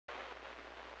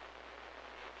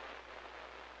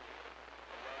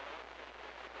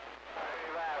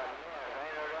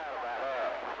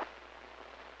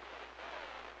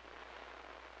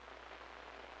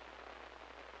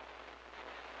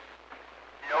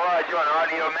you on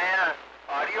Audio Man?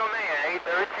 Audio Man,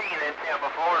 813 in Tampa,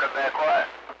 Florida, back what?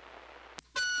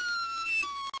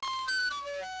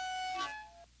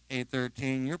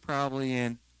 813, you're probably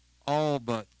in all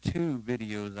but 2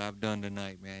 videos I've done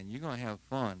tonight, man. You're going to have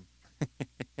fun.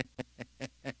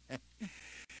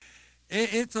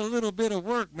 It's a little bit of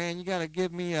work, man. You got to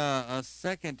give me a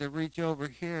second to reach over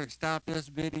here. Stop this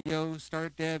video,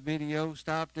 start that video,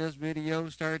 stop this video,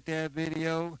 start that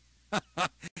video.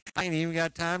 I ain't even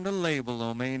got time to label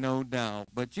them, ain't no doubt.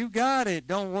 But you got it.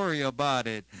 Don't worry about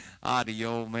it.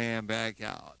 Audio Man back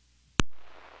out.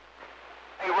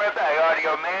 Hey, we're back,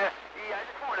 Audio Man. Yeah, I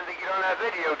just wanted to get on that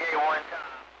video game one time.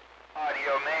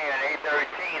 Audio Man,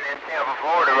 813 in Tampa,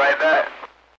 Florida, right back.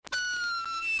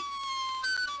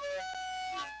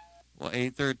 Well,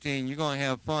 813, you're going to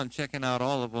have fun checking out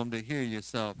all of them to hear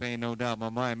yourself. Ain't no doubt in my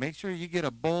mind. Make sure you get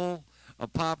a bowl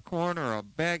of popcorn or a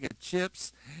bag of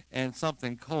chips and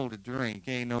something cold to drink.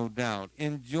 Ain't no doubt.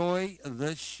 Enjoy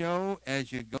the show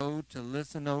as you go to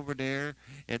listen over there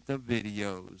at the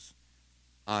videos.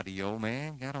 Audio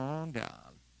Man, get on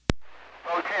down.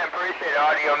 Oh, Tim, appreciate it,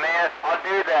 Audio Man. I'll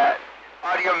do that.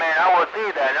 Audio Man, I will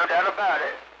do that, no doubt about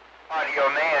it. Audio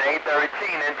Man,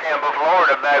 813 in Tampa,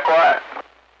 Florida, back what?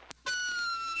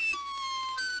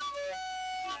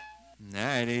 All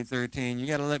right, 813, you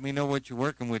got to let me know what you're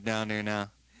working with down there now.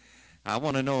 I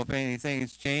want to know if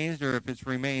anything's changed or if it's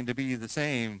remained to be the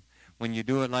same. When you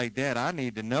do it like that, I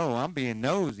need to know. I'm being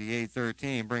nosy,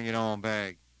 813. Bring it on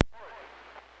back.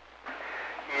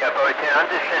 Yeah, Bo 10, I'm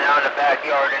just sitting out in the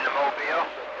backyard in the mobile.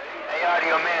 Hey,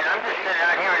 Audio Man, I'm just sitting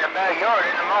out here in the backyard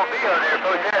in the mobile there,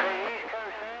 Bo 10.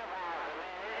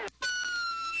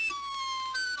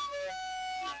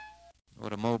 Well,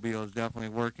 the mobile is definitely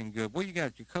working good. Well, you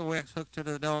got your coax hooked to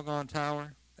the doggone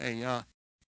tower? Hey,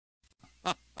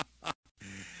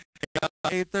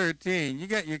 813, you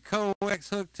got your coax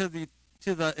hooked to the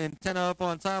antenna up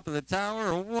on top of the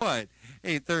tower or what?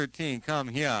 813, come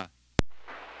here.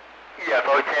 Yeah,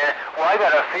 Bo 10. Well, I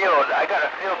got a field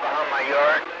behind my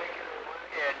yard.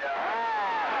 And,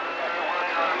 I'm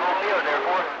working on the mobile there,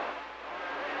 boy.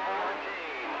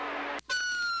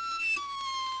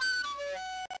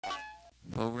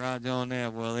 Well, Roger on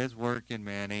that. Well, it's working,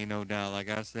 man. Ain't no doubt. Like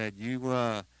I said,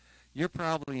 you're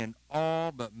probably in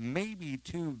all but maybe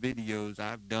 2 videos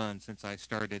I've done since I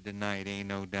started tonight. Ain't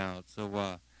no doubt.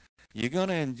 So you're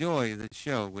gonna enjoy the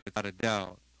show without a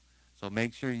doubt. So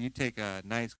make sure you take a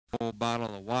nice cold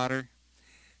bottle of water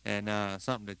and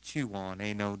something to chew on.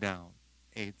 Ain't no doubt.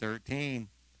 813,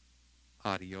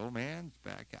 Audio Man's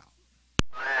back out.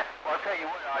 Well, I'll tell you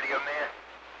what, Audio Man.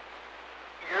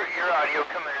 Your audio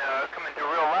coming through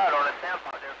real loud on the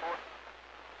sample there, boy.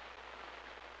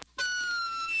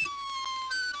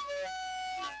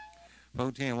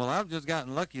 410, well, I've just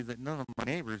gotten lucky that none of my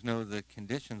neighbors know the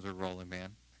conditions are rolling,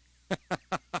 man.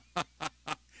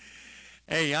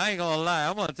 Hey, I ain't gonna lie.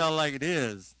 I'm gonna tell it like it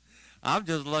is. I'm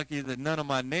just lucky that none of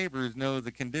my neighbors know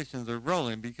the conditions are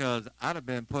rolling because I'd have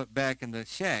been put back in the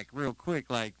shack real quick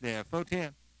like that.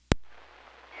 410.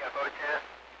 Yeah, Bo 10.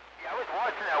 Yeah, I was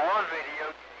watching that one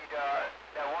video,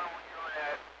 that one when you're on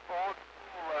that old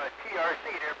school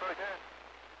TRC there, Bo 10.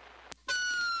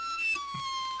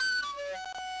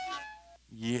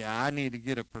 Yeah, I need to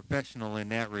get a professional in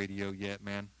that radio yet,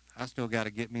 man. I still got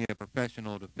to get me a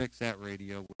professional to fix that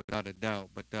radio without a doubt.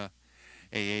 But,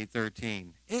 hey,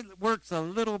 813, it works a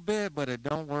little bit, but it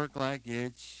don't work like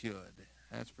it should.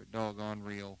 That's for doggone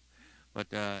real.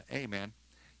 But, hey, man,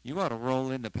 you ought to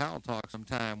roll into Pal Talk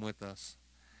sometime with us.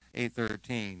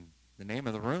 813. The name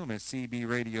of the room is CB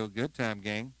Radio Good Time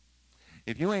Gang.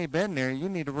 If you ain't been there, you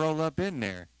need to roll up in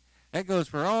there. That goes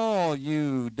for all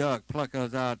you duck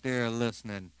pluckers out there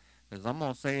listening. Because I'm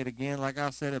going to say it again like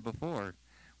I said it before.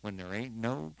 When there ain't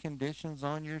no conditions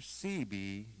on your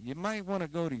CB, you might want to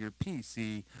go to your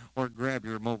PC or grab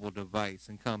your mobile device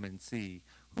and come and see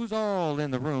who's all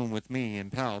in the room with me in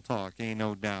Pal Talk, ain't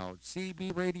no doubt.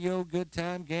 CB Radio Good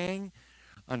Time Gang,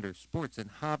 under Sports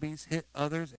and Hobbies, hit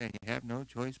others, and you have no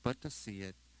choice but to see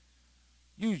it.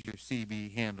 Use your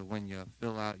CB handle when you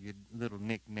fill out your little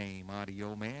nickname,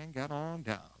 Audio Man. Got on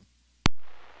down.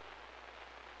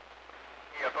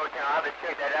 Yeah, Bo 10, I'll have to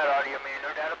check that out, Audio Man,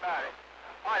 no doubt about it.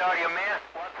 All right, Audio Man.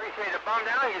 Well, I appreciate the bum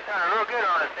down. You sounded real good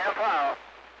on the Stand File.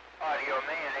 Audio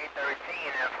Man, 813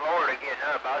 in Florida getting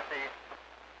up. I'll see you.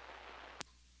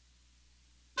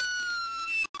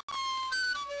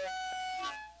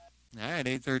 All right,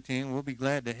 813, we'll be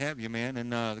glad to have you, man.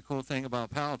 And the cool thing about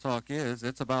Pal Talk is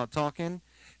it's about talking,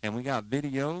 and we got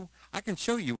video. I can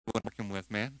show you what I'm working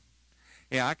with, man.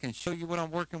 Yeah, I can show you what I'm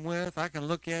working with. I can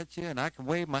look at you, and I can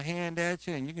wave my hand at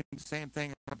you, and you can do the same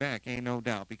thing back, ain't no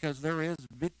doubt. Because there is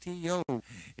video.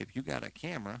 If you got a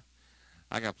camera,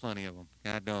 I got plenty of them.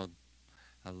 God dog.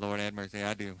 Lord have mercy,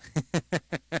 I do.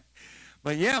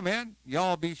 But yeah, man,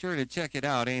 y'all be sure to check it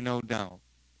out, ain't no doubt.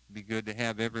 Be good to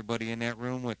have everybody in that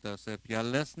room with us. If you're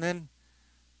listening,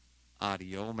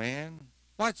 Audio Man,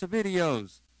 watch the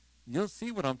videos. You'll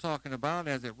see what I'm talking about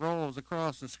as it rolls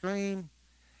across the screen.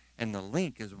 And the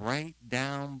link is right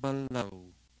down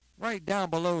below. Right down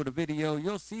below the video,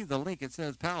 you'll see the link. It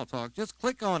says Pal Talk. Just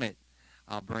click on it.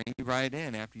 I'll bring you right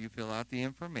in after you fill out the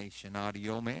information.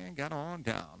 Audio Man, got on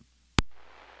down.